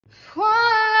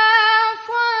Voilà,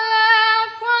 voilà,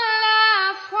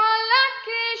 voilà, voilà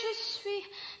qui je suis.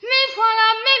 Mais voilà,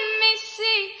 même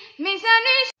ici, mes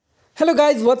amis. Hello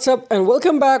guys, what's up and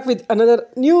welcome back with another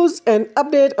news and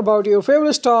update about your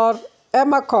favorite star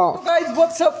Emma Cox. Hello guys,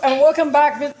 what's up and welcome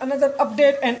back with another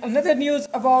update and another news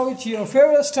about your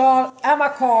favorite star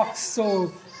Emma Cox.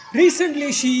 So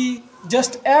recently she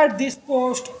just aired this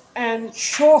post and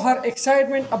show her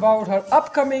excitement about her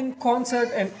upcoming concert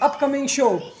and upcoming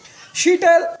show. She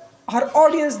tell her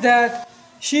audience that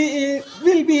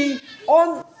will be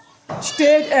on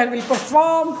stage and will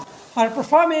perform her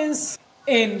performance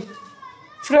in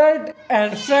Fred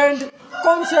and Friend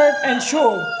concert and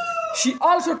show. She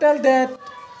also tells that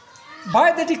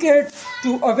buy the ticket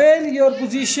to avail your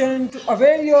position, to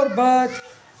avail your berth,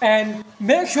 and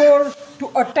make sure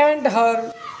to attend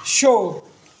her show,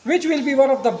 which will be one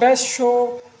of the best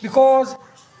show because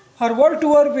her world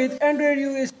tour with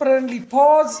Andrew is currently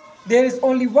paused. There is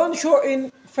only one show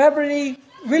in February.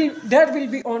 That will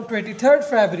be on 23rd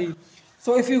February.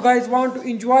 So if you guys want to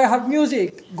enjoy her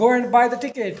music, go and buy the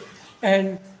ticket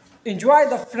and enjoy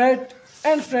the Fred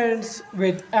and Friends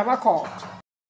with Emma Cox.